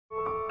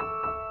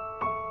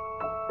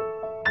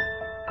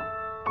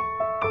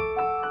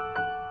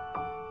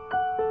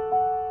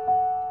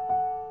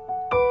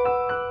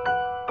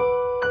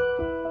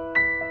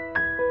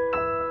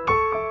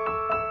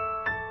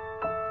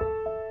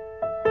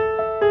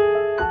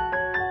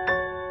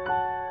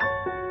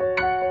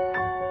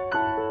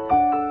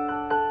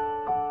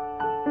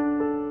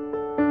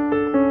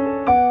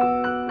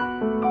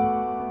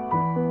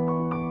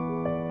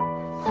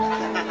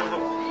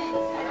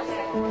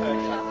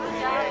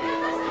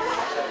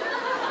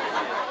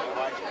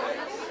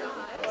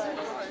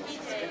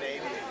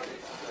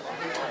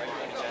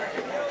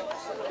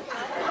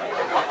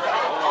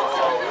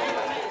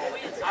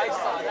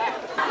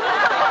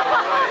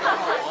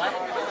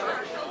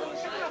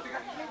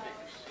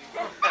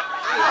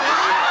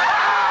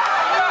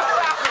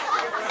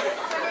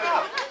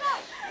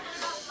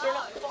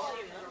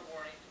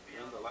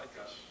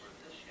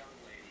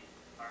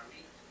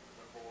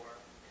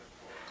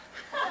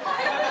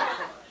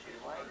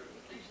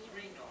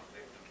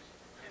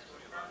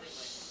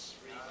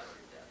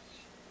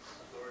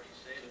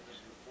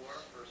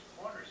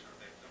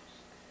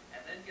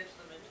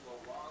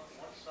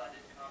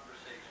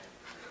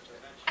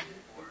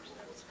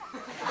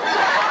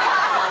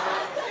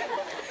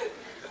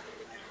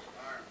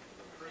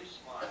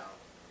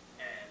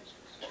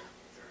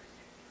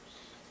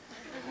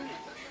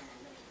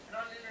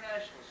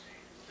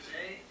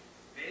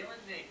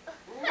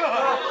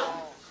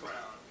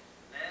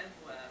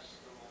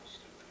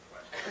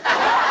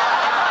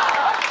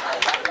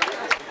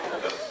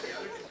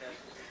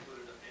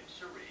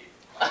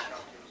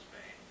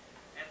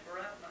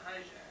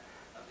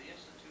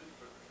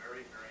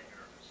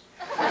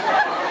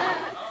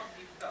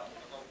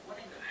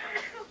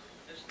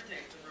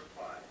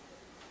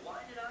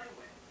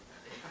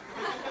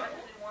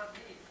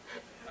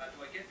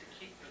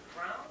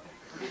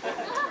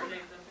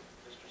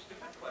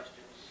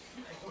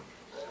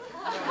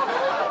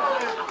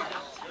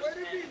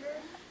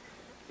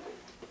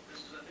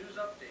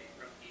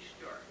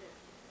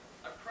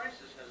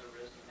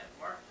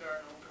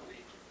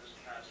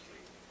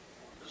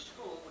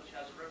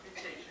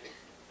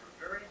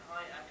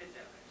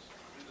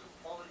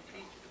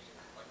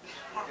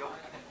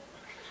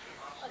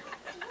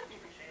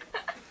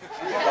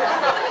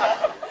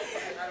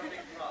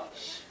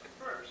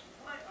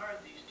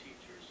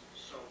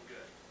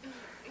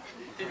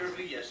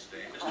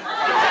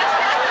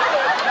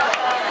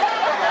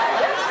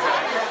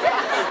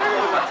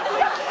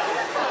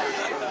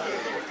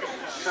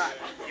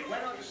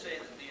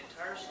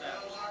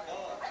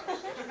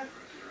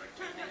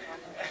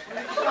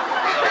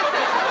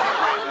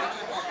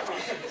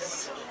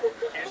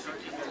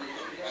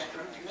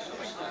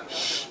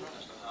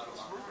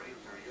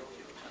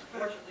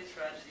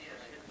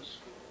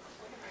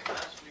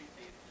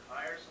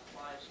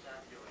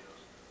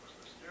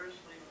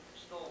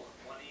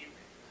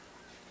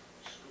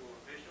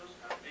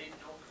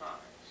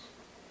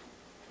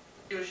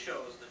Video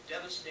shows the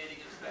devastating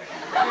effect.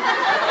 I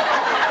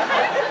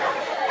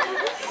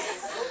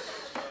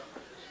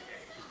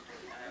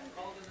have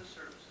called in the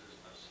services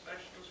of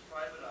specialist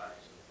private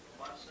eyes,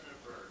 Munson and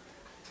Bird.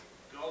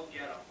 Go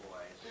get 'em,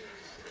 boys.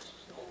 This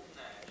is Colton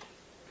Nash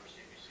for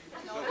CBC.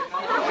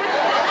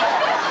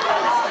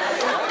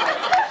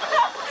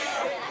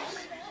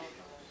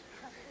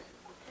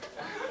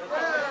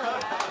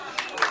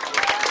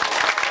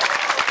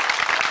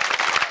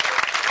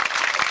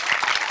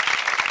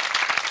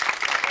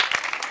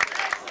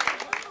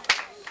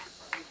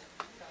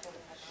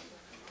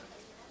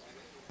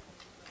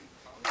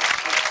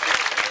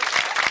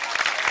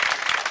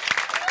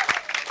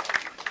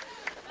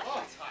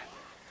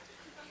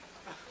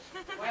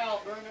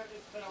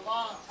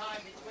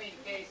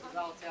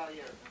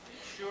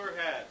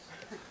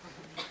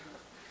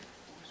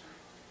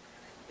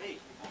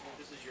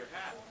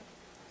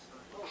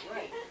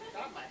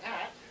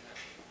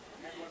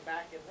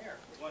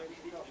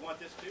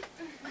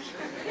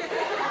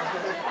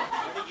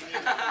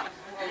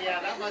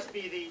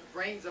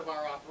 Of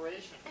our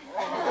operation.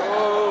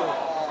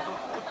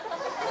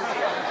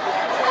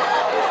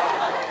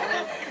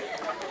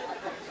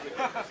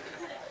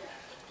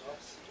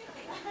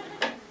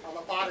 On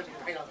the bottom,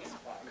 you're right on the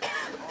spot.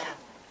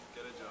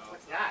 Get a job.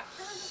 What's that?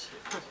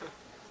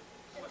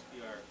 Must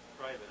be our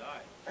private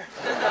eye.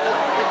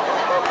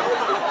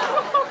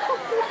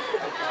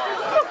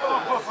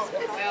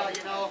 Well,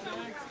 you know,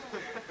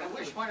 I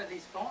wish one of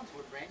these phones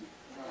would ring.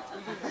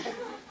 It's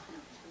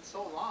been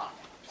so long.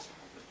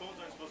 The phones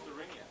aren't supposed to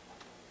ring yet.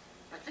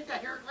 I think I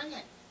hear it ringing.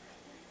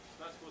 It's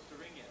not supposed to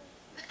ring yet.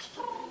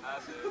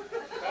 Has it?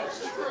 That's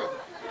true.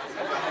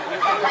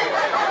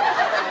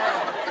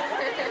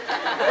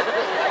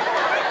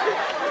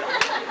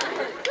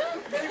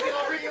 Maybe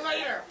I'll ring you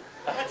later.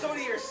 That's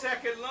only your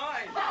second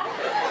line.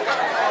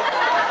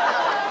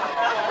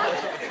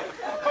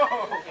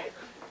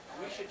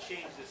 We should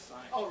change this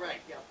sign. Oh,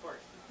 right. Yeah, of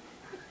course.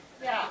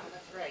 Yeah,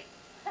 that's right.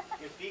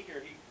 Your speaker,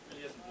 he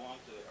really doesn't belong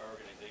to our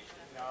organization.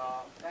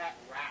 No, that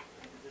rat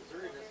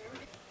deserted us for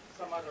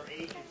some other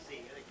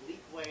agency, like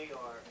Leakway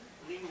or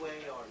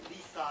Leeway or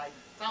Leaside,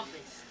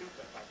 something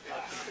stupid like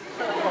that.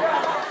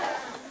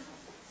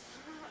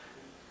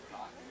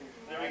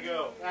 There we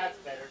go. That's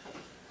better.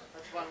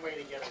 That's one way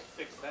to get it.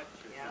 Fix that.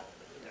 Yeah.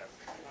 Yes.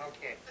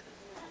 Okay.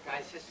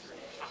 Guy's history.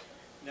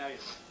 Now you.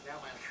 Now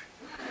my.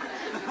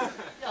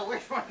 Yeah,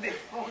 which one of these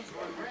phones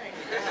would ring?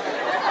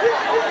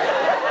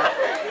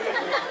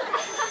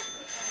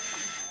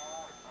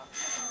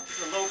 It's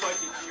a low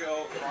budget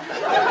show.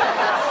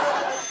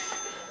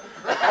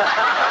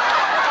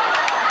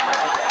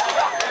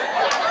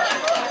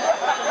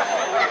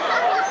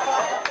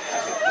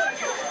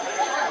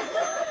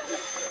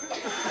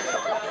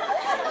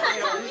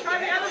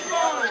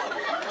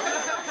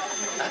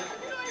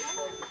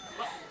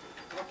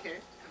 Okay.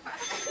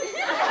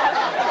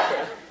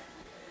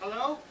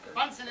 Hello,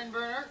 Bunsen and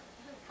Burner,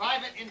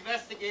 private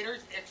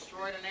investigators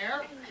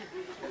extraordinaire.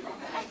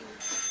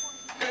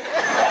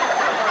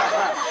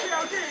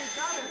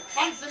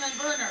 Bunsen and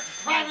Burner,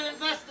 private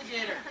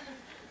investigator.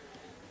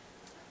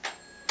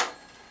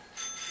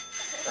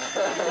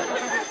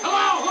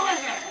 Hello, who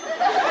is it?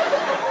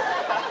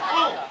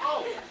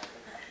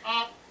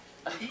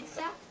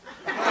 Pizza?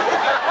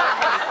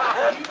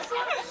 Pizza?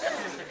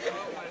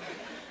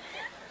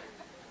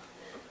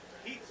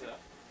 Pizza?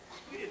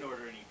 We didn't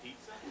order any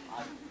pizza.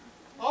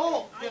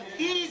 Oh, the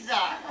pizza.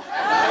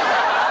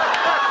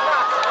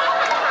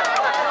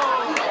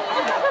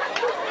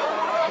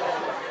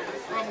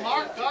 From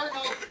Marc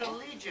Garneau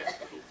CI.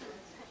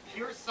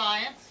 Pure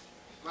science,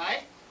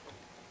 right?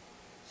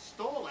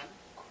 Stolen.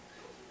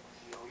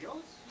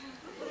 Yo-yos?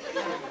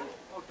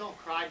 Oh, don't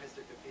cry,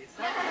 Mr.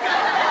 Capizza.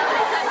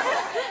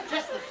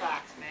 Just the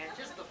facts, man.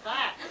 Just the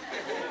facts.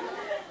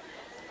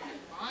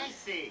 I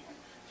see.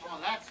 Oh,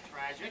 that's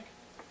tragic.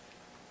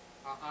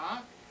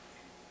 Uh-huh.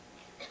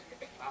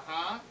 Uh-huh.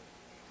 Uh-huh.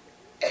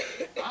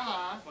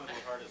 That's one of the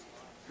hardest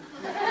ones.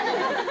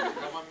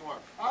 One more.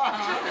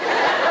 Uh-huh.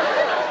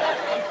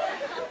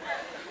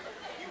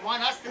 You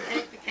want us to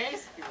take the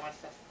case? He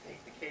wants us to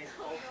take the case.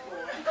 Old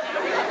school.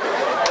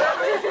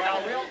 Well,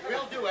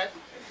 we'll do it.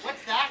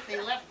 What's that? They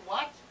left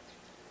what?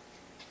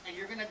 And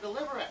you're going to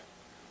deliver it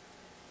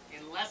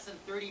in less than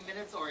 30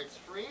 minutes or it's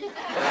free? Okay.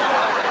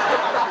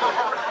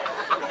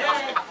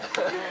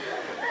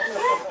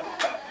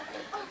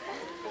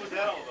 What was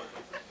that all about?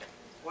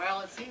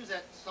 Well, it seems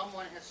that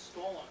someone has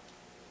stolen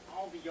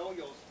all the yo-yos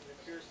from the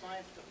Pure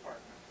Science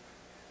Department.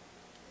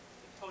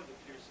 They call the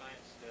Pure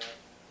Science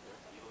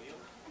yo-yo?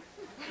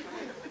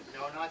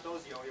 No, not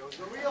those yo-yos.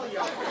 The real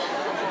yo-yos.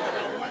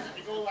 The ones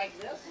that go like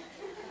this.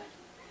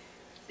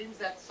 Seems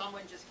that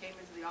someone just came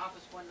into the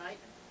office one night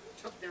and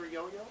took their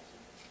yo-yos.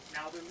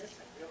 Now they're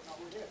missing. We don't know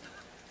who it is.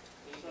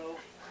 So,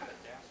 What a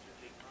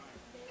dastardly crime.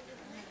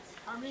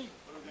 I mean,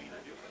 What are we going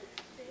to do?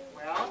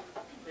 well,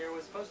 there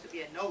was supposed to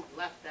be a note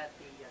left at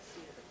the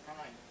scene of the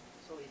crime,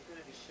 so he's going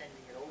to be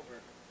sending it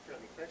over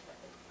fairly quickly.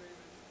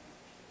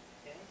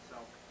 Okay, so I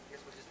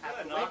guess we'll just have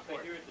to Got a wait knock for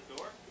right it. here at the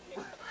door?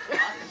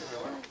 Knock at the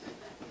door.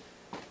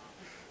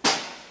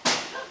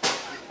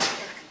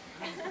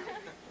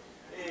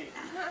 Hey.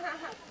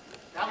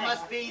 That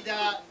must be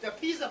the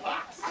pizza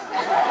box. Pizza.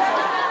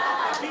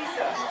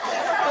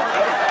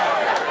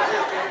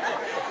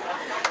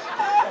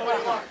 What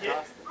do you want, kid? I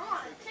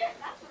want a tip.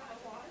 That's what I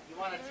want. You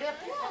want a tip?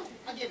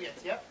 I'll give you a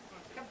tip.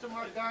 Come to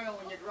Marc Garneau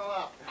when you grow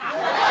up.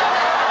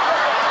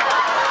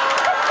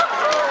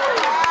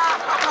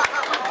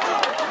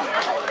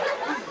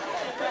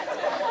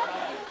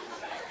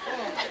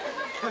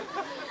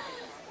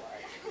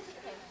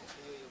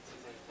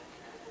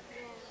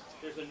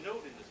 There's a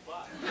note in this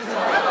box.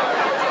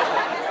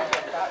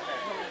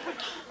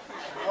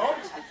 Nope.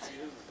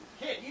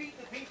 Kid, you eat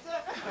the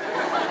pizza?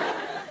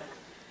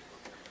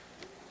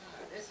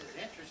 This is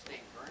interesting,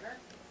 Werner.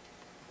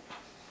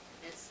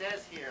 It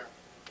says here,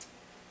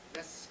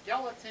 the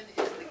skeleton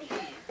is the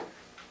key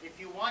if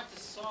you want to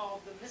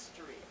solve the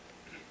mystery.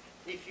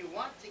 If you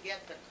want to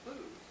get the clues,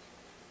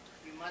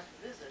 you must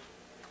visit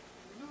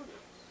Lulu's.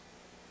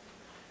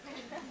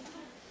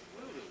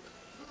 Lulu.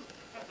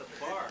 That's a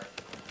bar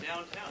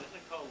downtown. Isn't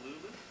it called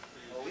Lulu?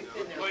 Well, we've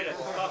been there Quite a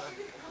before. tough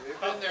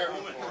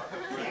moment.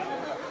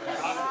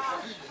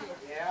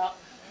 Yeah.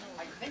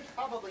 I think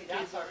probably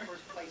that's our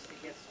first place to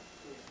get some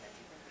clues.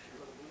 Maybe we should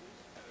go to Lulu's?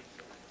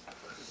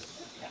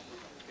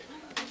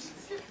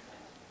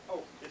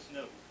 Oh, this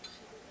note.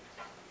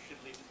 We should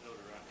leave this note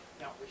around.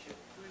 No, we should.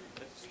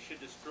 We should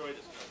destroy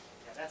this note.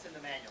 Yeah, that's in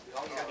the manual. We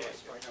always have to Okay.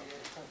 destroy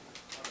notes.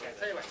 Okay, I'll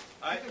tell you what.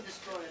 I- You can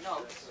destroy the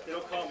notes. They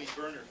don't call me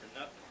Burner for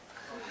nothing.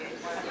 Okay.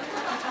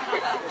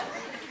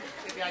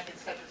 Maybe I can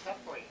set this up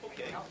for you.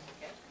 Okay. No,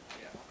 okay.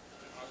 Yeah.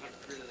 I'll get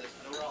rid of this.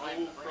 No Well,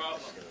 I-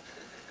 problem.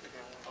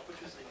 I'll put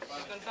this in the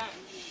box.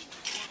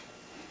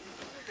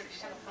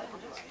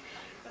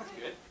 That's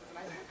good.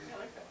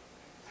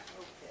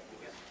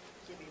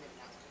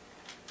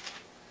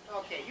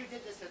 Okay, you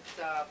did this at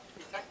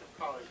Detective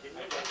College, didn't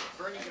you?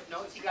 Burning of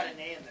notes, you got an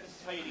A in This this.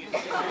 is how you do it.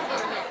 You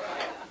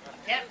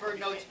can't burn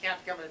notes, you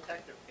can't become a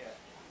detective. Yeah.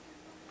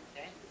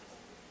 Okay?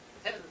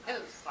 Head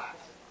of this class.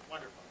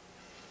 Wonderful.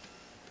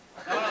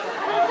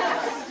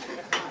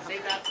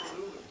 Save that for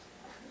Lulu.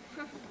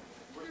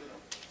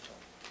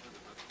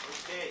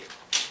 Okay.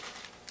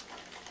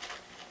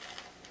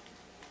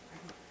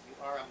 You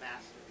are a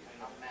master.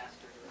 A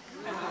master.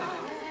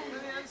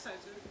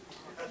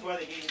 That's why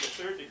they gave you the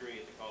third degree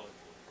at the college.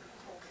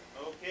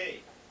 Okay.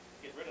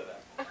 Get rid of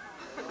that.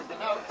 The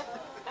note.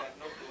 That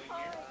note going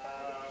here.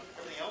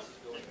 Everything else is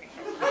going here.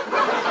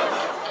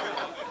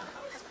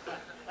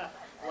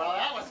 Well,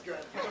 that was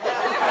good.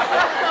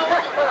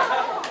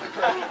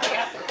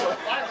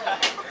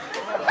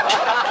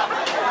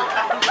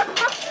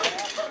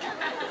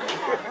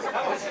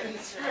 That was in the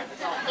script.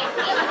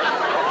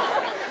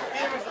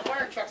 Here was the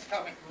fire trucks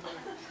coming.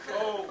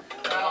 Oh,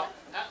 Well,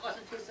 that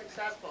wasn't too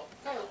successful.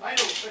 I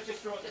know. Let's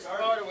just throw it in the Just throw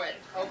garbage. it away.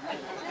 Okay.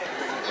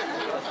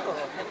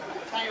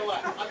 Tell you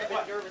what, I'm a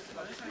bit nervous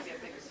about this. It's going to be a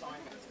big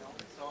assignment, you know?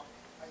 So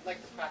I'd like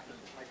to practice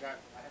with my gun.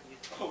 I haven't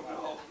used it. Oh,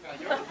 no. Can I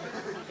do it?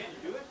 Can you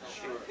do it?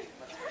 Sure.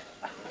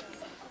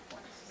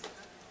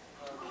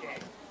 Okay.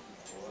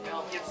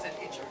 Mel Gibson,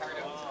 eat your heart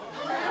out.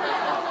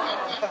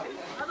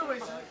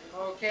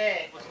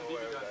 Okay.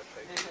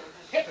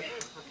 Hit me.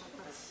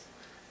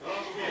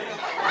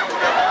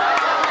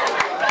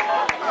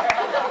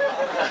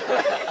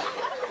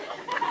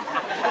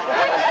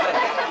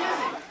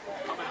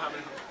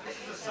 This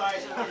is the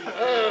size of the...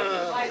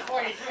 Size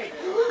 43.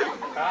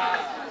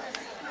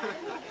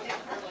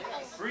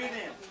 Breathe in.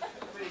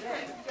 Pretty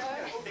good.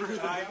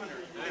 Take time or...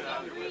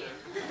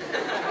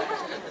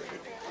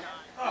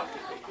 Oh.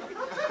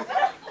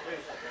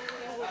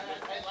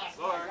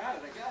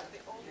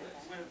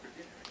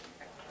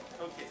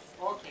 Okay.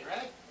 Okay,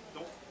 ready?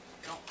 Don't.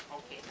 No.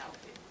 Okay, now.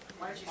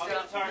 Why don't you I'll set get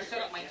up, the target.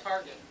 set up my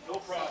target? No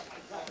problem.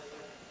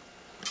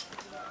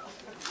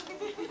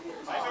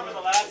 I remember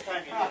the last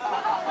time you did this.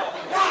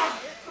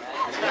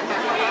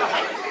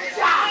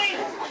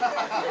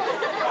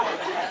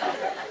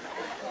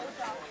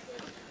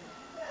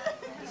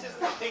 This is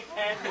the big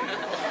hand.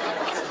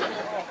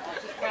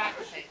 Just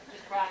practicing.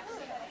 Just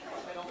practicing.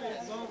 I don't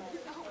miss.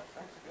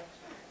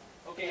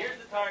 Okay, here's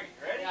the target.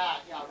 Ready? Yeah,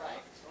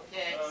 right.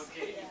 Okay.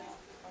 Okay.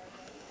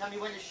 Tell me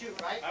when to shoot,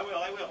 right? I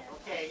will.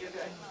 Okay, you're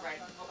good. Right.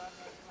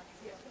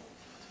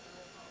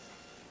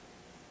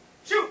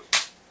 Shoot!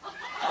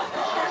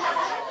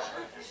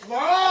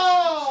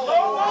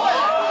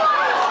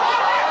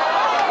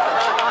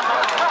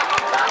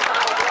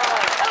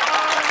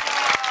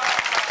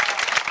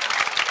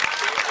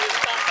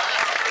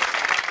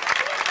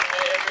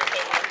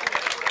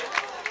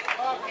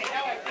 Okay,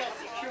 now I feel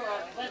secure.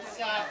 Let's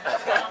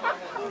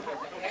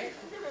okay.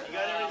 You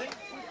got everything?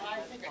 I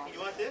think I You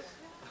want this?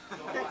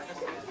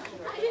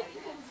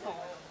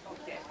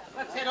 Okay.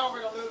 Let's head over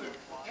to Lulu.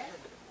 Okay?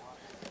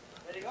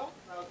 Ready to go?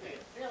 Okay.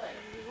 See you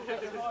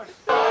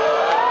later.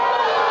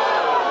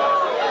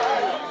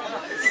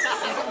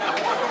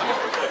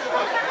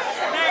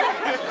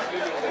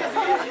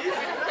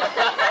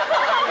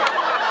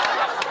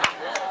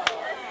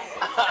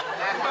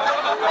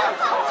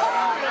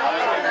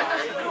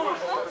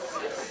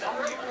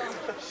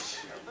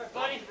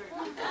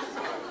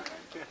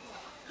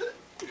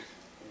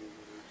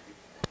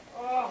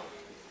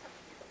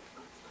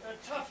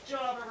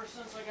 job ever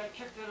since I got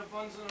kicked out of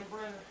Bunsen and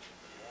Brenner.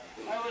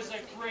 I was the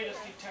greatest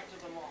detective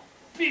of them all.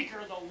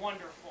 Beaker the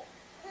Wonderful.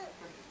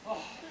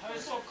 Oh, I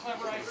was so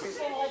clever, I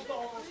solved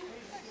all those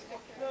cases.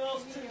 What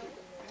else too?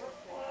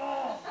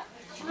 Oh,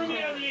 they threw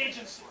me out of the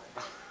agency.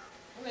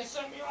 And they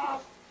sent me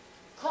off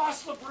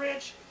across the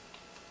bridge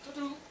to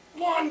do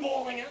lawn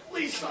bowling at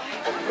Lisa.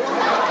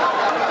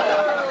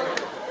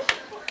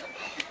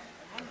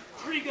 I'm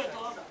pretty good,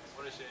 dog.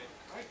 What a shame.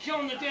 I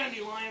killing the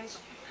dandelions.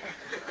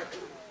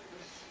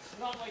 It's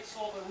not like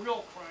solving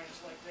real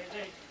crimes like they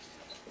do.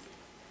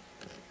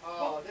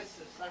 Oh, this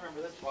is, I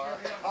remember this bar.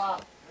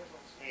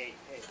 Hey.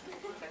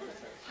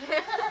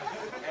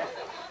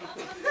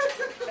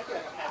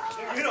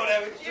 You don't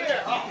have a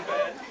chair. Oh,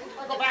 man.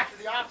 I'll go back to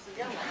the office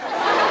again.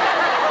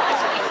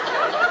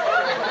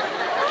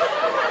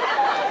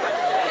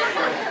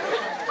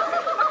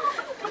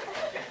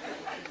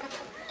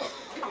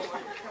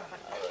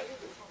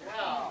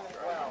 Well.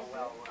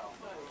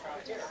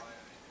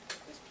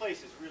 This place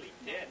is really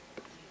dead.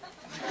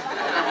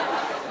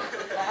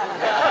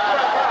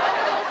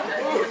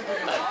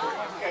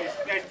 This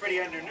guy's pretty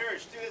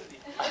undernourished, too, isn't he?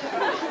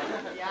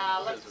 Yeah,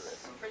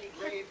 looks pretty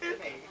grave to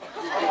me.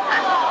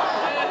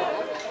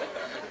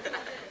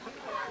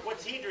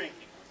 What's he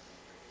drinking?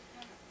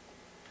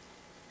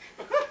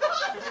 He's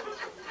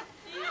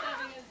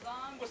having a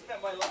zombie. Wasn't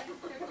that my line?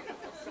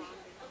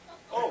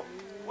 Oh,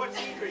 what's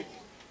he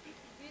drinking?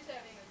 He's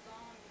having a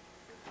zombie.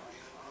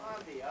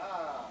 Zombie,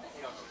 ah.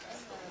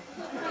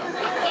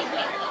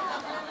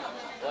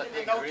 What The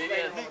notes later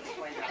ingredient? will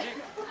explain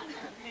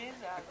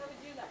that. What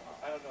would you like?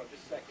 I don't know,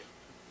 just a second.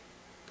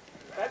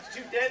 That's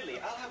too deadly.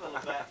 I'll have a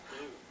Labatt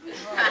Blue.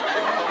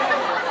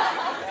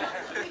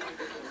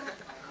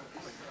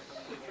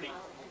 pretty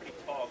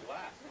tall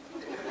glass.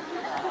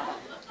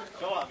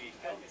 Go on, me.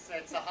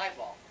 It's a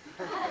highball.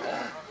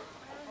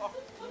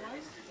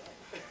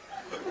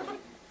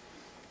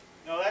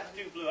 No, that's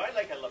too blue. I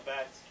like a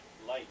Labatt's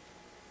light.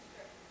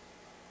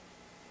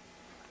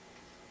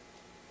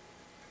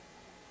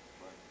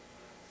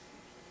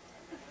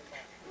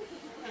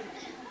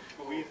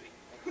 Go easy.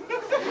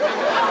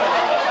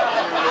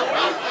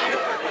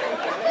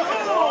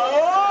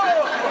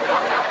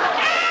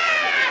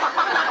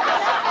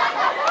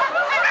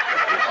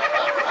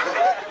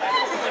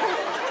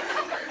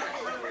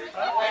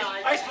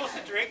 Am I supposed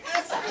to drink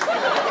this?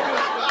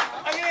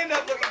 I'm going to end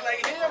up looking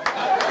like him.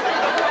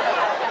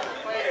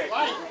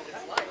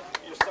 It's light.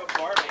 You're so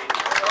barmaid.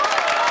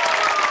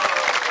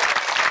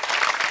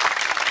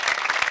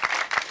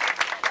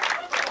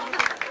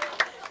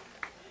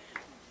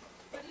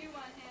 What do you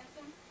want,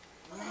 handsome?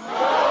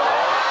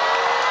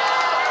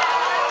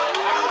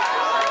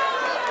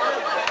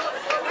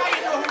 Now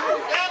you know who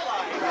wrote that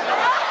line.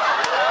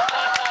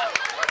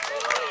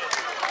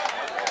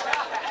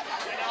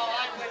 You know,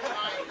 I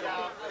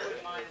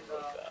wouldn't mind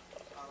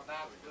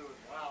Labatt Blue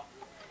as well.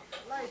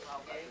 Light,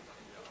 okay.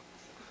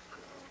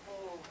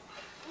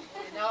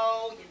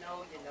 Oh, you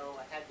know,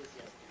 I had this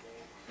yesterday.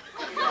 I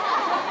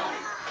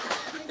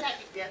think I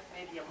could get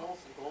maybe a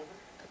Molson Golden.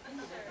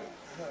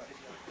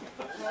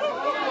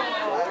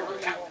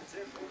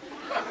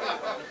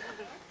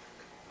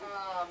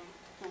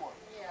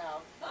 Yeah.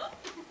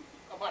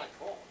 How about a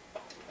Coke?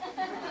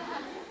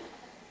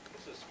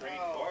 This is a strange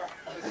bar.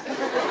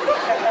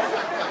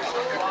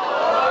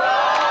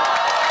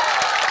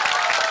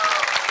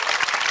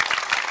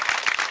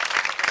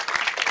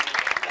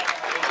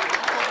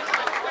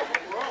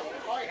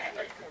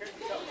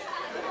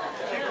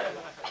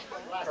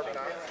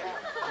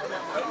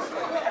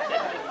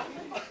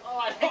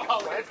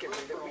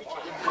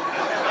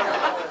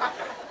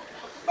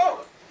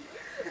 Oh,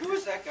 who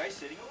is that guy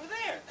sitting over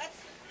there?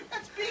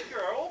 That's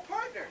Beaker, our old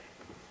partner.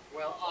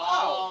 Well,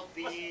 I'll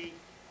be...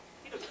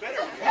 He looks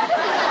better.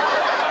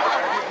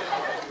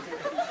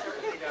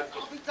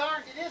 I'll be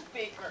darned, it is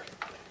Beaker.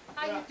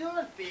 How you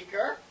doing,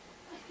 Beaker?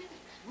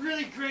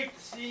 Really great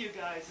to see you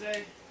guys,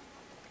 eh?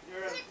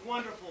 You're a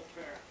wonderful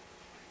pair.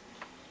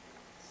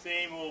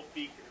 Same old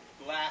Beaker,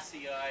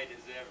 glassy-eyed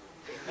as ever.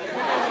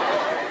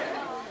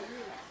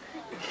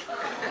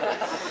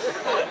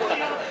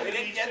 They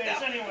didn't get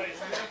that. Anyways.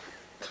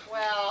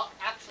 Well,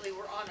 actually,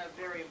 we're on a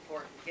very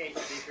important case,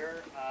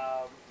 Beaker.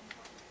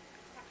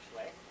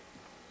 Actually,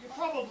 You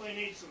probably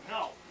need some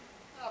help.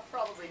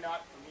 probably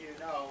not from you,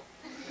 no.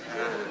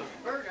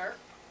 Werner,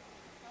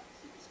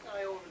 see this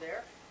guy over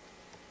there?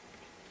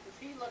 Does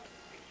he look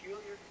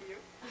peculiar to you?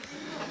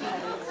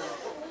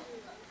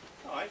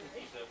 Oh, I think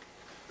he's a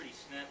pretty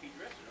snappy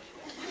dresser.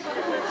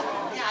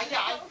 Yeah,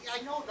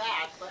 I know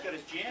that, but... He's got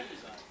his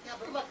jammies on. Yeah,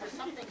 but look, there's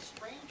something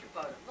strange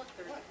about him. Look,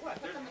 there's... What?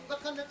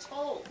 Look on the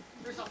toe.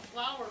 There's a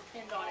flower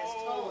pinned on his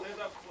toe. Oh,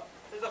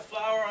 there's a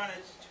flower on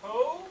his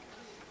toe,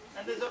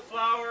 and there's a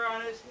flower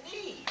on his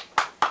knee.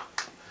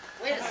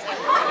 Wait a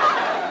second.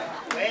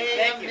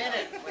 Wait a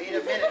minute.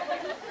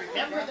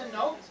 Remember the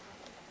note?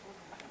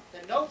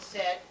 The note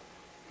said,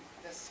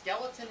 the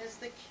skeleton is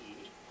the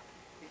key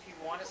if you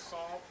want to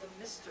solve the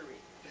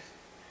mystery.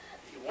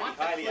 If you want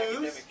the Highly clues,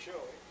 academic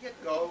show. you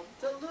go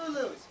to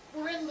Lulu's.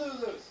 We're in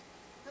Lulu's.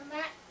 The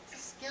mat is a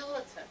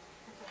skeleton.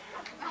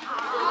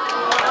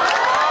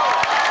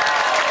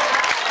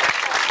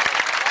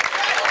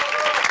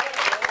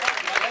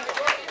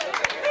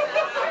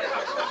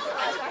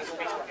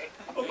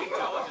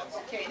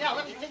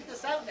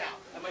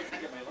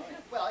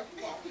 like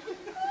fall.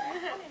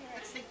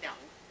 Let's think now.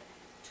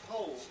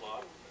 Toe,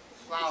 Sloth.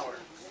 flower.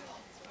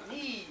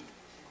 Knee,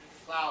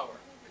 flower.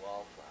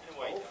 Wallflower. And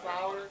white Toe,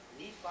 flower,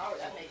 knee, flower.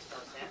 That makes no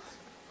sense.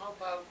 How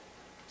about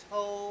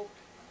toe,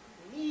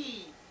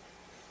 knee,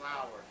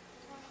 flower?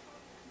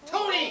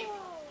 Tony!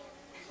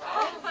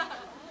 Flower?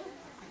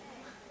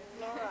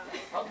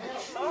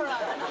 As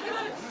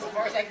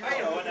far as I can I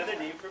know another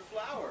name for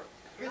flower.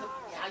 You're the,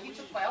 yeah, you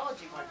took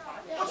biology one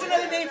time. Yeah. What's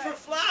another name for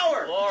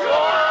flower? Flora. Flora,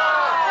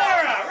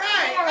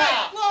 right, Flora.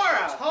 right,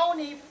 Flora.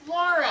 Tony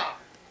Flora.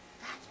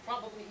 That's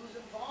probably who's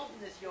involved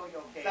in this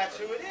yo-yo case. That's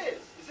who it is.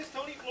 Is this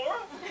Tony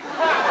Flora? No,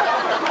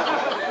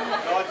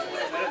 it's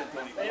better than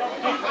Tony They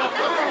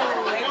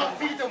Flora. don't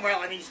feed them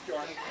well in East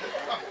York.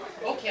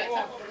 Okay, I tell you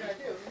what we're going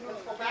to do.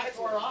 Let's go back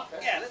to our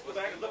office. Yeah, let's go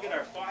back and look at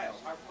our files.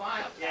 Our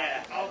file.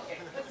 Yeah.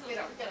 Okay, let's get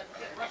up. We gotta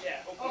rush.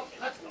 Yeah, okay. Okay,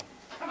 let's go.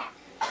 Come on.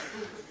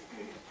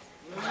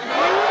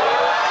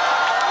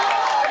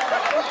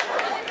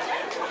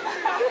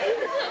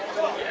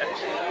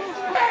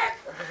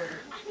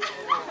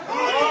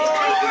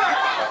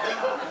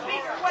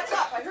 What's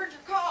up? I heard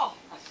your call.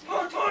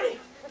 Oh, Tony!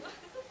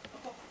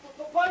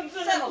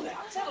 Bunsen Settle down.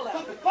 Settle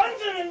down.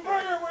 Bunsen and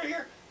Burner were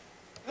here.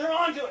 They're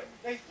onto it.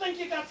 They think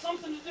you got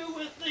something to do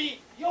with the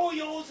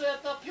yo-yos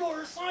at the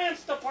Pure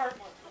Science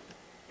Department.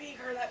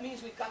 Beaker, that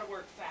means we've got to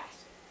work fast.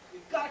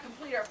 We've got to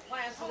complete our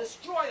plans to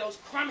destroy those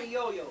crummy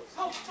yo-yos.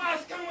 How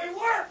fast can we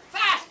work?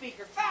 Fast,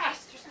 Beaker,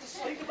 fast! Just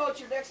think about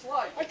your next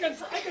life. I can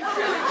feel it.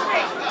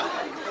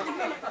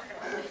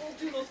 We'll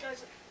do those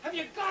guys. Have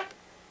you got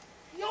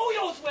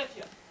yo-yos with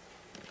you?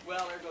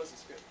 Well, there goes the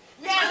script.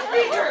 Yes,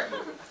 Beaker!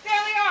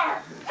 There we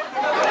are!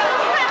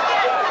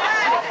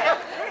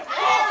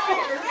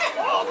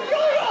 Oh, the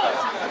yo-yos!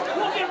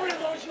 We'll get rid of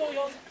those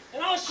yo-yos,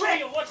 and I'll show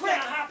you what's going to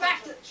happen.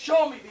 Back to...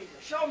 Show me,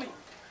 Beaker, show me.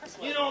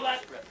 You know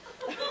that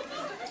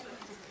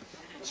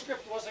the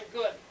script wasn't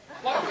good.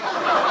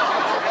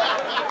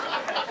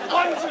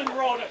 Bunsen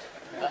wrote it.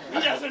 He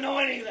doesn't know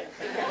anything.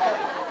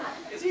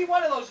 Is he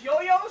one of those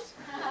yo-yos?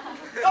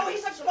 No,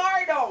 he's a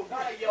Bardo,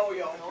 not a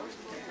yo-yo.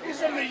 He's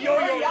from the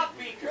Hurry up,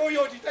 Beaker.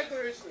 yo-yo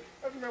detector. I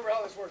don't remember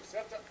how this works. You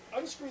have to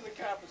unscrew the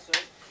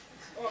capacitor.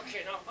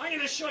 Okay, now I'm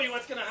going to show you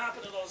what's going to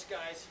happen to those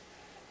guys.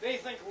 They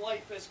think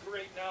life is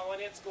great now,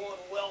 and it's going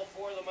well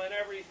for them, and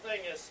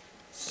everything is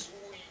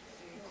sweet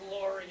and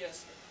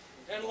glorious.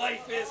 And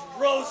life is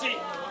rosy,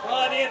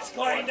 but it's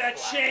going to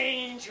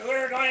change.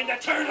 We're going to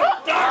turn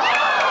it dark.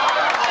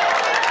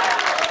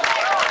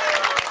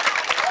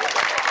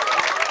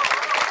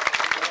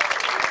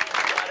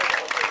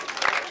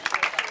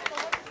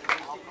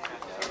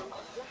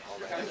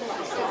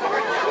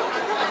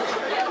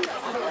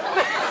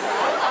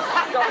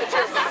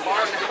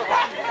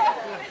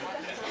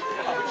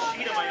 Which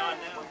sheet am I on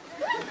now?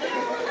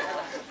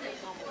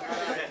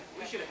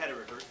 We should have had a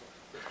rehearsal.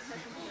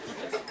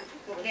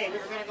 Okay, we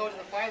were going to go to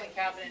the filing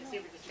cabinet and see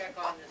if we could check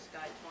on this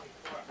guy, Tony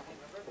Flora.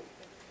 Remember?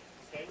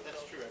 Okay,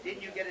 That's true.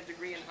 Didn't you get a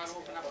degree in how to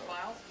open up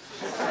files?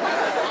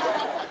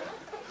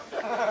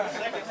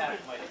 Second time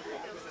it might have.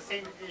 It was the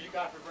same degree you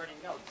got for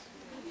burning notes.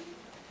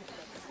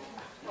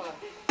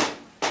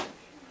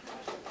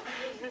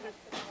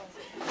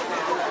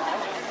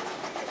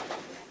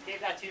 Gave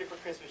that to you for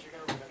Christmas. You're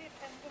going to remember.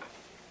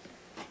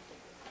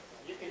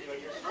 You can do it.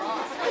 You're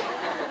strong.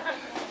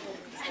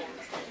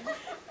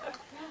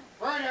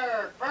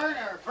 Burner!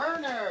 Burner!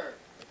 Burner!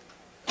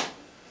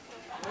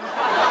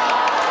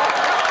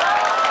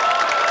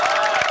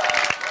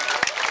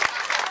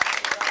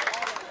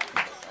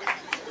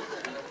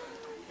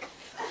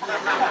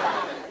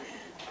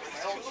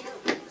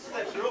 This is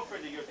that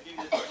girlfriend of yours that gave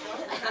you this workshop?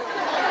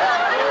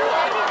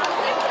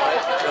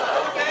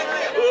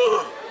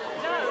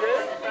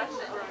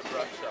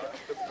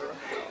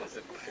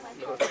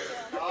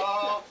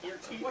 Oh, your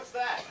teeth. What's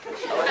that?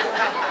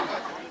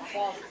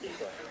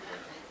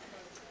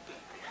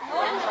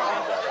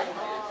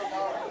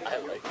 I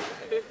like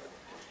it.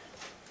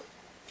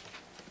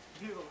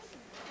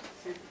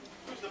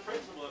 Who's the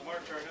principal at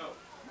Marc Garneau?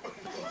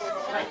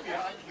 Right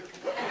behind you.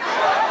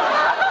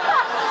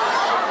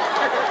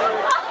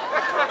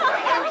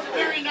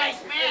 Very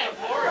nice man.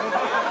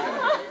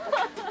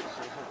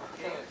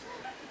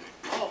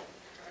 Oh,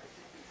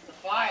 the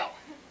file.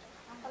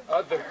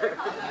 Other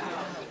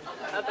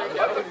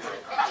notes.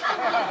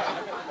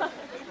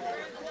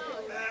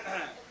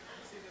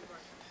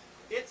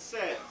 It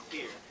says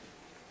here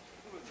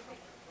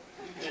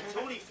that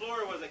Tony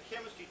Flora was a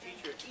chemistry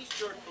teacher at East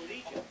York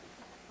Collegiate.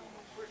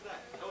 Where's that?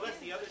 Oh, that's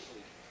the other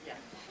collegiate. Yeah.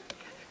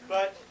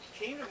 But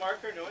came to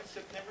Marc Garneau in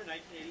September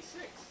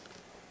 1986.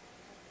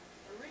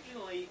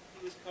 Originally,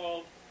 he was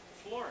called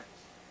Florence.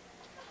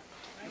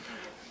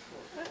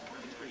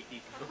 Pretty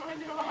deep.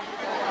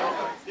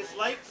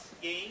 Dislikes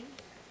games,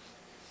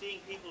 seeing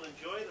people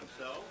enjoy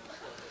themselves,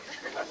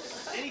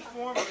 any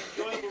form of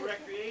enjoyable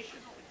recreation.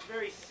 It's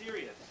very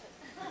serious.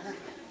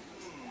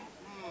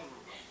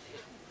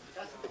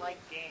 Doesn't like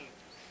games.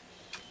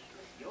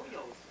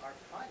 Yo-yos are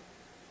fun.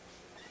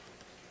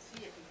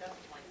 See, if he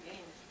doesn't like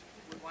games,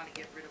 he would want to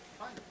get rid of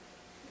fun. He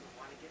would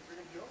want to get rid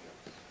of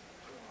yo-yos.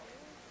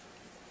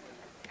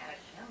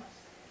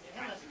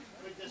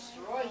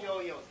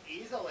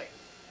 Easily.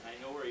 And I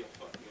know where you'll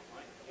find it.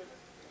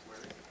 Where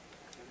is it?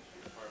 Chemistry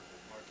department,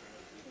 Marc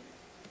Garneau CI.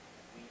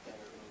 We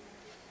better move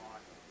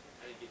on.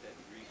 I didn't get that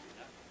degree for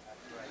nothing.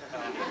 That's right.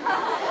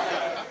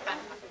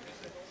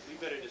 We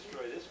better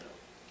destroy this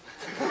note.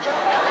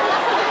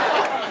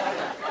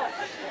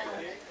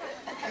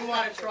 You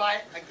want to try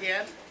it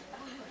again?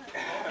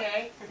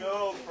 Okay.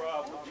 No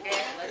problem.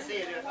 Okay, let's see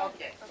you do it.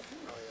 Okay.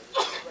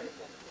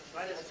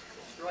 Try to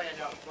destroy a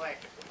note. Go ahead.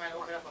 Try to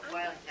open up a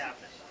filing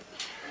cabinet.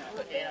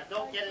 Okay, now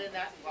don't get it in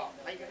that. Well,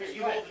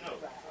 You hold the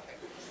note.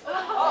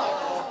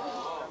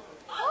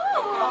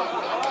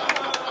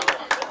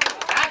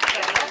 That's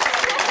better.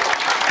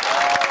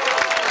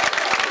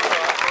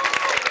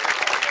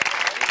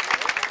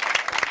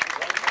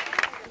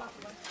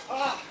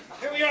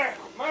 Here we are,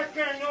 Marc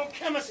Garneau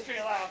Chemistry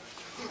Lab.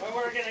 And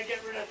we're gonna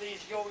get rid of these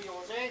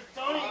yo-yos, eh?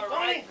 Tony, All Tony?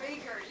 right,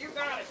 Beaker, you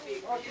got it,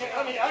 Beaker.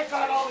 Okay, I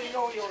got all the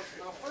yo-yos.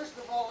 Now, first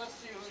of all, let's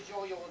see whose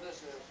yo-yo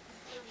this is.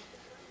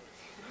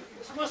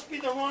 This must be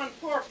the Ron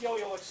Thorpe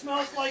yo-yo. It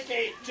smells like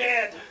a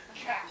dead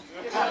cat.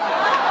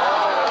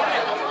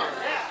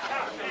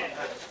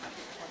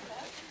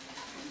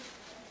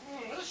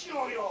 This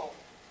yo-yo.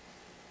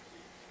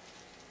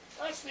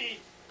 That's the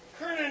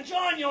Kernan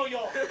John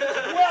yo-yo.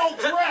 Well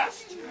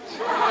dressed.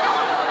 All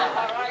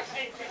right,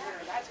 hey,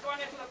 Beaker, that's going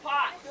into the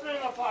pot. Get it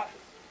in the pot.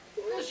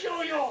 This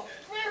yo-yo,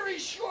 very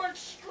short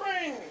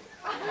string.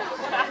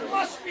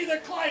 Must be the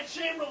Clyde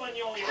Chamberlain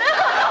yo-yo.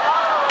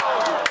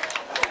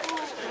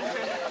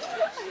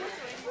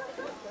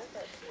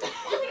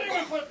 You didn't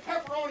even put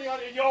pepperoni on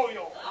a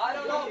yo-yo. I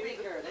don't know,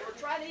 Beaker. They were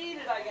trying to eat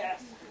it, I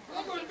guess. Is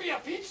that going to be a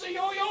pizza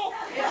yo-yo?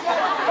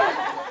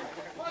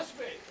 Must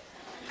be.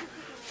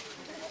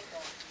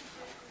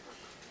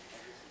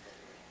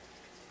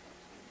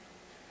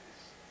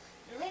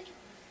 You think?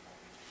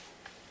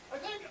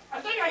 I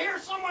think I hear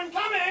someone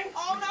coming.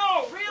 Oh,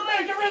 no, We really?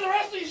 better get rid of the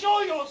rest of these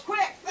yo-yos.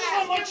 Quick, This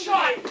fast, one give me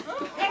shot. one.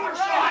 Give her a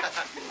shot.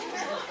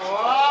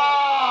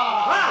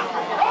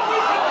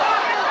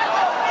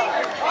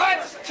 Oh,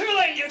 it's too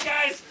late, you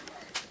guys.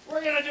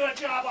 We're going to do a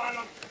job on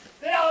them.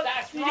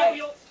 That's right.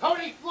 Yo-yo.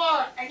 Tony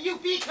Flora, and you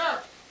beat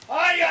her.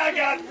 I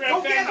got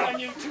Go revenge get 'em. on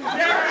you two. Never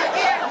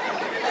again.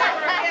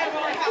 Never again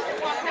will I have to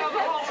walk down the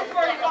hall and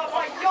worry about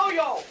my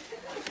yo-yo.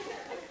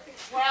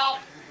 Well,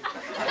 What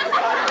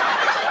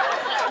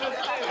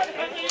are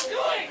you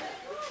doing?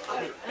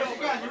 Yo,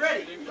 guys, you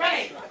ready?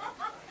 ready.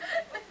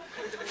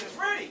 It's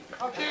ready.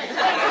 Okay.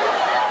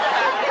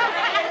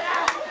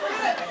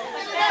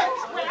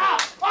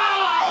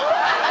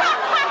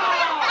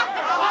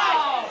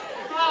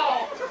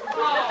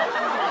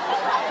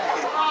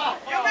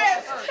 You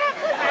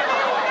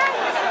missed.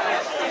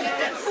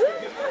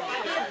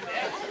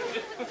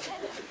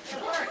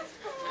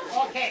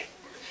 Okay.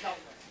 So,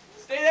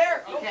 Stay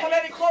there. Don't Okay. come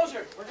any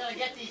closer. we're going to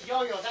get these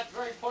yo-yos. That's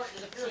very important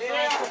to the pure Stay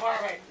science there.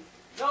 department.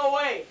 No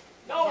way.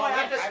 No way.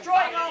 I'm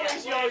destroying all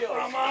these yo-yos.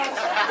 From us.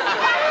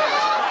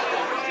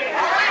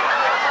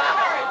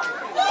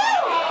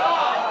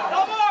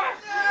 No more.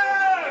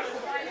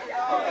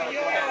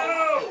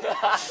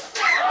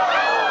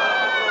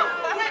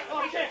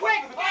 Okay,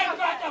 Quick. I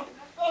got them.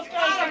 Those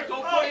guys are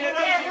Go put it in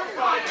there. You're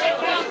fine. son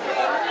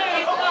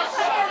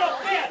of a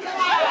bitch.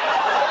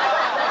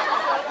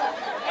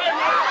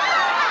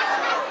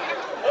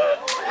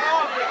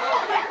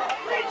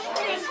 Reach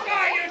for the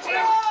sky, you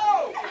two.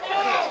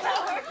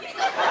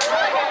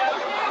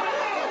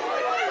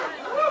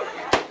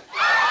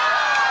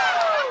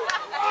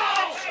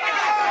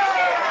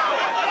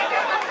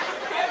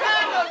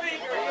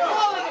 You're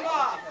holding them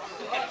off.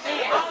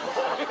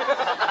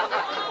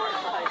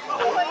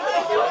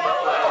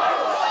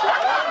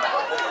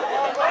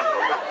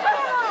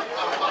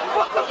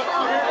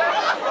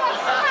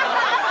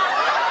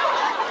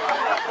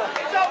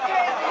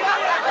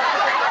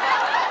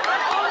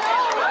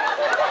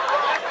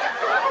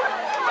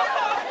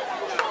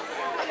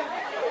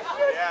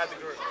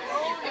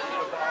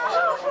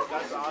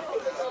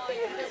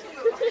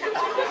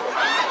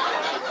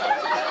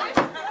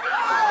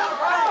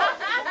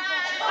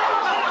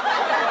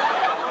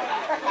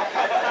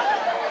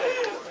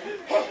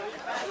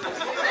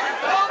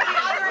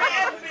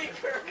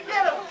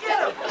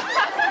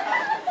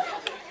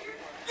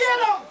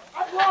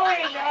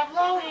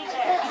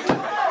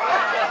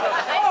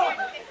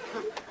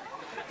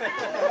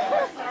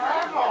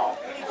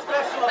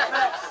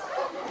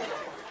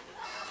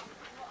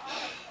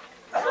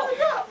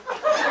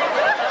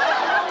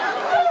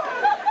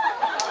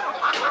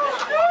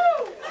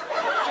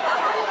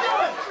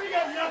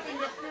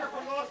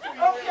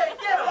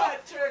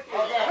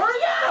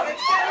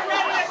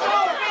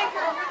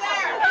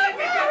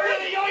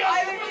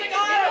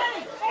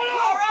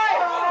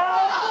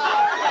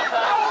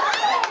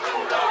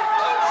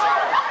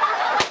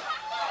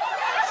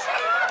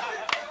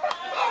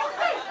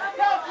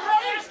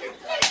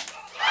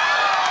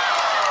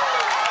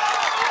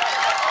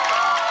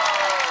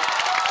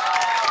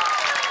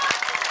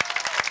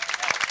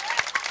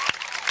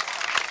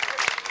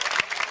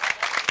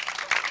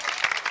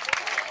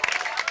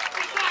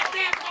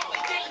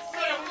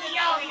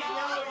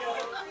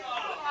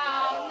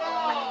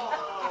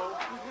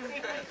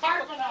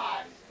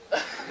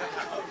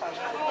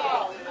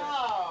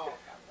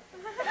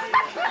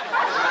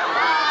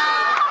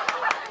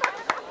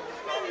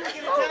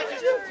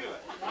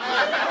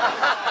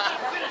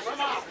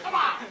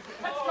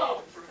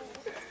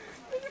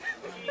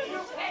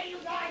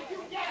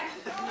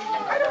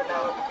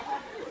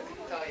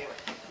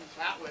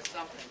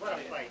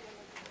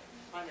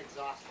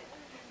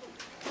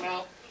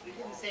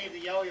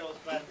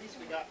 but at least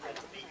we got that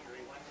speaker.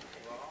 He went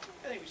into wrong.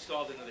 I think we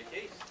solved another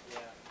case. Yeah.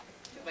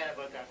 Too bad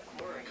about that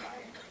flooring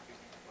guy.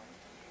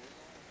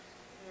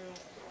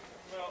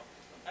 Well,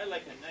 I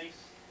like a nice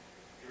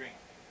drink.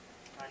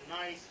 A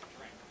nice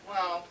drink.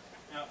 Well,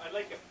 Now, I'd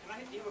like a, can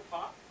I give a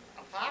pop?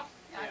 a pop?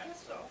 Yeah, I Yeah.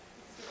 guess so.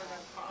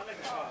 I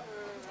like a pop.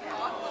 A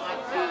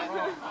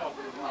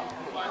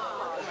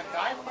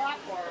guy's pop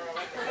or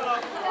like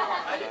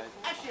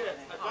Actually, a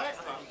diet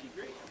pop would be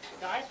great. a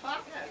guy's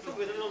pop? Yeah,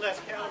 with a little less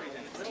calories in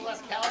it. A little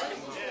less calories?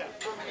 Yeah.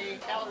 How many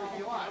calories do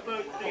you want?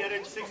 About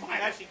 360,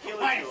 actually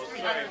Minus kilojoules.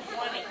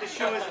 320. The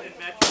show isn't in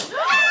metric.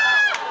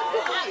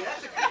 Hey,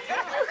 that's a good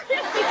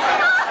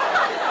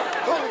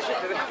Holy shit,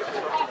 did it go?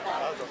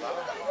 That was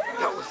loud.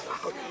 That was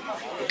loud.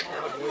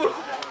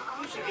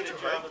 You should get a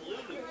job at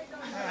Lulu.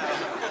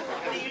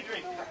 What do you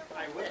drink?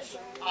 I wish.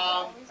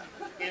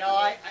 You know,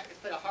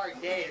 it's been a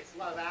hard day. It's a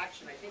lot of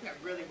action. I think I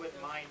really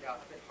wouldn't mind a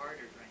bit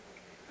harder drink.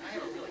 I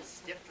have a really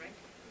stiff drink.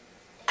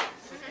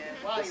 And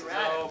while you're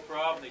at No it,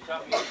 problem. They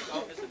taught me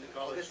about this in the oh,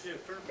 college this is too.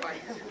 the third party.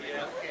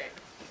 Yeah. Okay.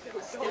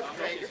 Stiff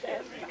drink.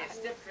 Okay,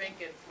 stiff drink,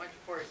 and why don't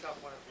you pour yourself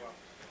one as well?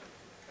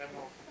 Then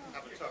we'll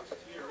have a toast.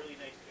 You're a really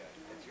nice guy.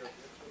 That's your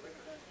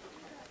liquor.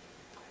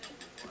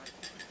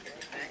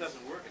 This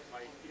doesn't work. It's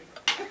my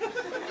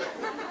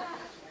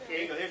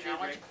Okay, you go. Here's your now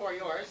why don't drink. you pour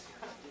yours?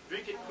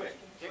 Drink it quick.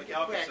 Drink Like it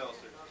quick.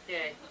 Alka-Seltzer.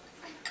 Okay.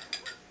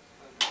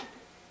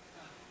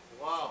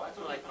 Wow, that's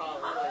what I call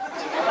it.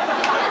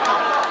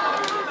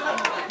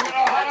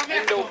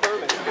 And no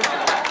permit. You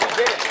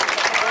did it.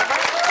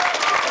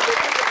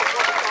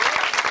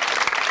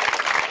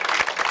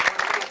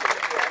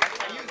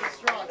 I use a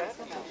straw.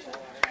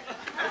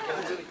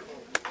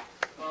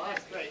 Well,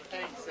 that's great.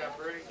 Thanks,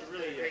 Bernie. You did a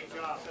really great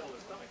job.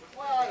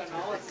 Well, I don't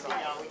know. Let's see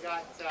now. We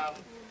got time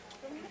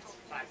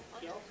to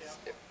kill.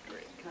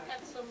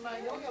 Got some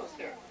yo-yos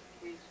here.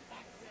 We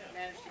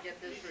managed to get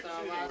this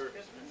last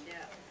Christmas.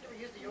 Yeah. Ever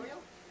used a yo-yo?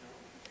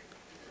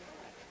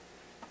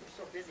 We're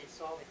so busy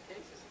solving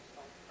cases and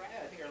stuff.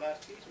 Yeah, I think our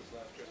last piece was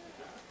last Christmas.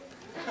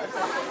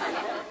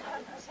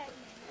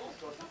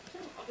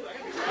 I'm going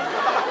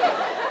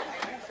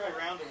to try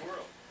Round the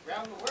World.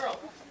 Around the world.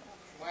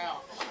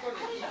 Wow. I should go to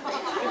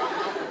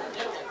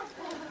Italy.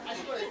 I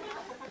should go to...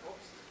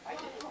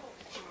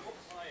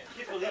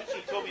 Kid Felici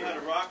told me how to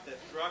rock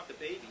the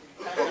baby.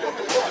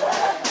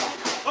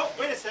 Oh,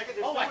 wait a second.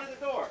 There's someone at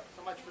the door.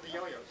 So much for the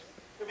yo-yos.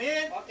 Come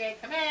in. Okay,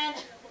 come in.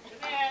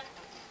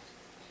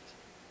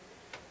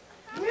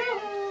 Come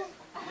in.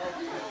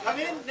 Come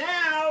in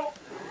now.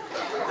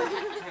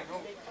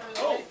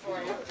 Oh, for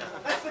you.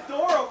 That's the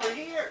door over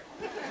here.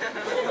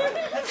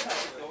 That's not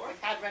the door.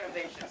 We've had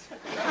renovations.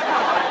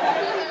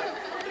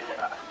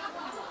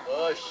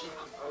 Oh, shit.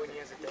 Oh, and he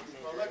has a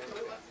technique. Well, look,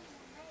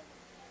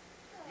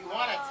 you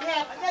want a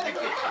tip? Another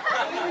kid.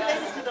 Are you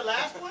related to the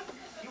last one?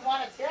 You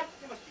want a tip?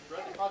 You must be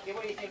brothers. Okay,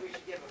 what do you think we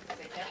should give him?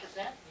 Say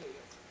 10%?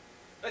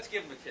 Let's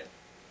give him a tip.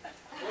 Let's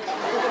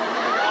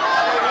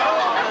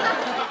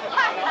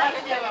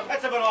give him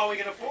That's about all we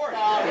can afford. 10%?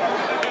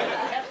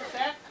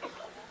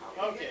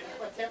 Okay.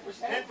 What, 10%?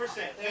 10%.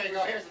 There you go,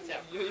 here's the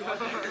tip.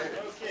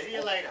 Okay. See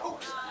you later.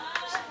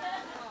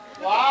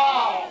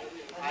 Wow!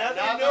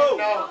 Another note.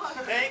 note.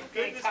 Thank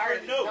Getting goodness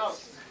tired for of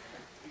notes. these notes.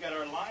 We got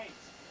our lines.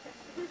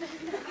 What's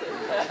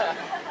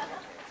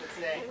it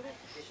say?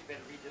 You should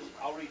better read this one.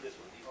 I'll read this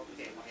one.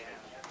 Okay,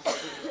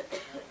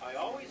 yeah. I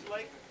always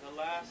like the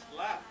last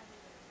lap.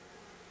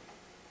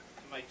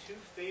 To my two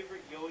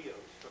favorite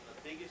yo-yos from the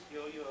biggest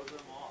yo-yo of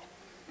them all.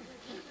 To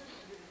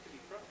be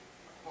from.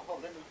 Oh,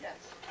 let me guess.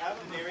 Have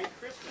a Merry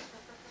Christmas,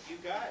 you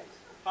guys.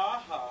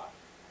 Ha ha.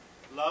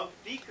 Love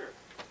Beaker.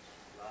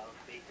 Love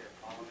Baker.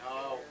 Oh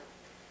no.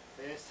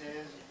 This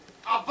is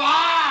a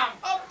bomb!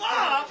 A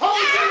bomb! Hold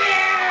it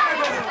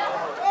in!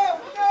 Oh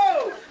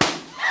no!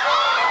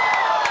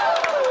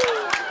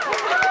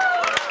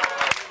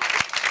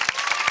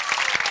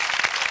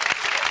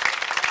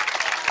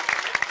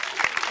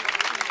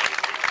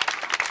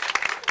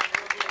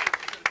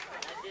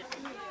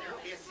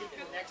 There'll be a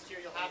sequel next year.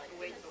 You'll have to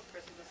wait till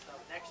Christmas of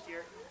next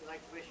year. We'd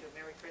like to wish you a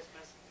Merry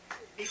Christmas.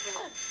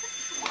 People.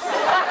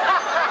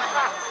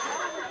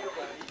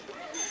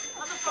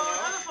 On the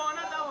phone,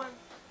 not that one.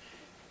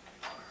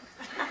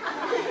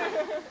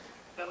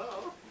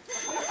 Hello.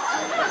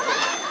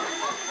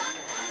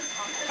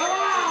 Come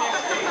on!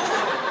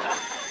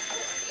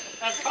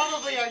 That's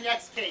probably our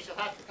next case. You'll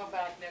have to come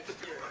back next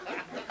year.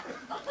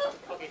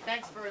 Okay,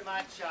 thanks very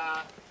much.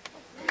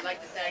 We'd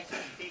like to thank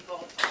certain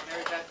people.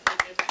 Mary Beth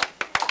Bridget.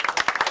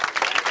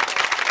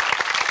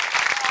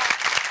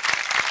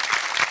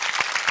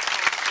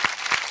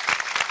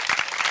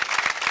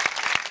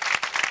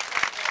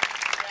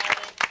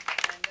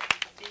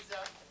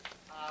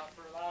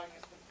 For allowing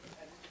us to,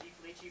 and Mr.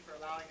 DiFelici for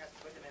allowing us to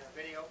put them in a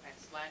video and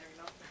slandering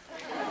them.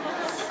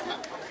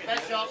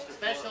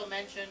 Special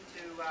mention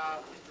to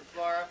Mr.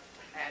 Flora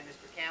and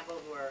Mr. Campbell,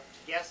 who are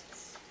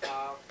guests to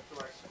our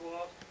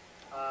school.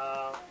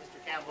 Mr.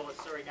 Campbell is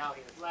sorry now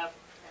he has left,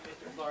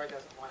 Mr. Flora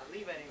doesn't want to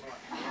leave anymore.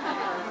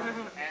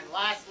 And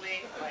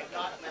lastly, I have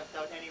not left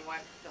out anyone,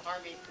 the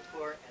Harvey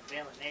Kapoor and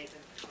Valen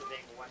Nathan for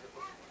being a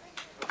wonderful support.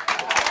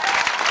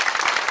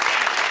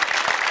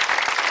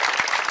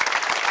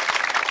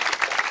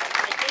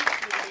 My guest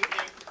for the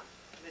evening,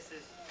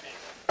 Mrs.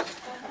 Meyer.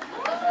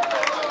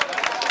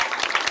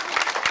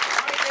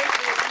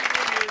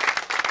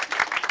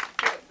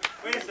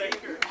 Wait a second.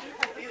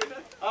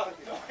 Oh,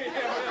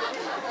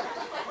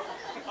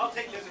 I'll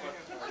take this one.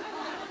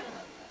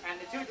 And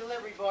the two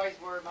delivery boys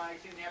were my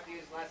two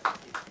nephews, Les and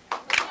Steve.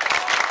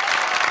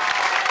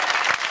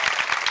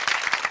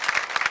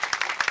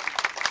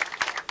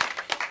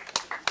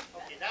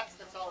 Okay,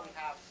 that's all we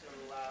have. So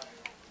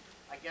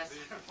I guess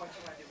what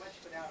you want to do? Why don't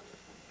you put down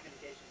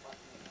communication button?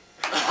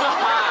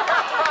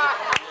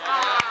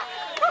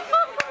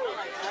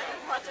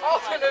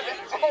 Alternative.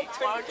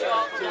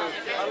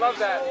 I love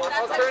that.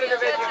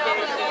 Alternative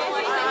education.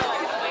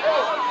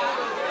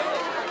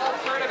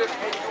 Alternative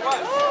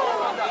what?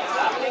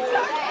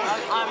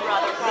 I'm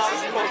rather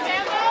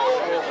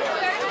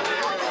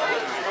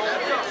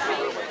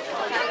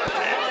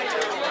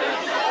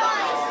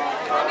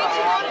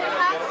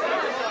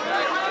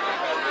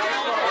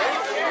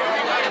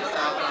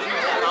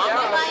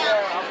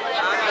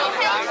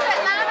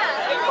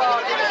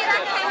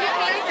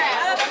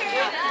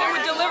They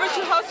were delivered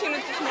to house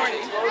units this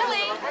morning.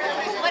 Really?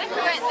 What if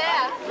we went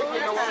there?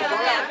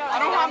 I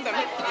don't have them.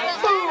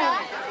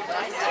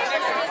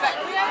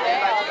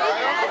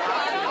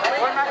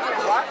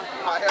 What?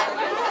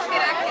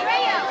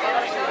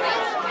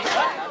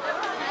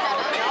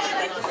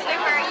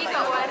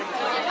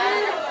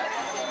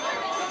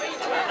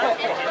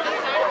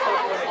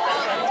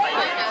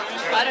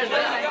 I don't know.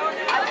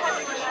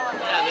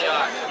 Yeah, they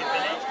are.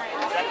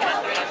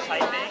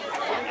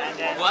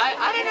 What?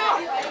 I don't know.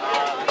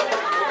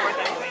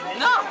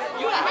 No,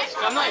 you asked.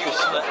 I'm not your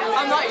slave.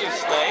 I'm not your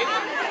slave.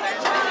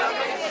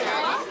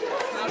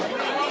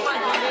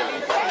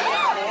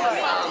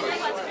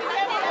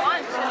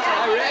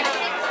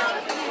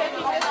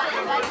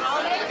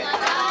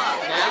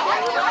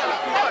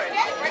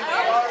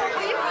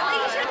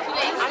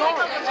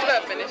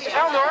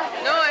 Elnor?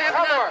 No, I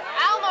have not.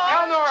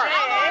 Elnor!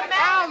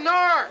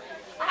 Elnor!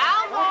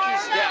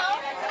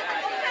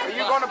 Are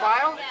you going to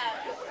bio?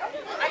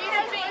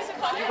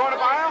 You going to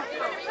bio?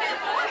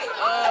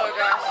 Oh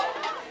gosh.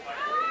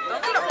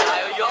 Don't go to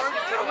bio. You already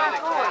put away the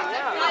cat.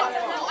 Yeah.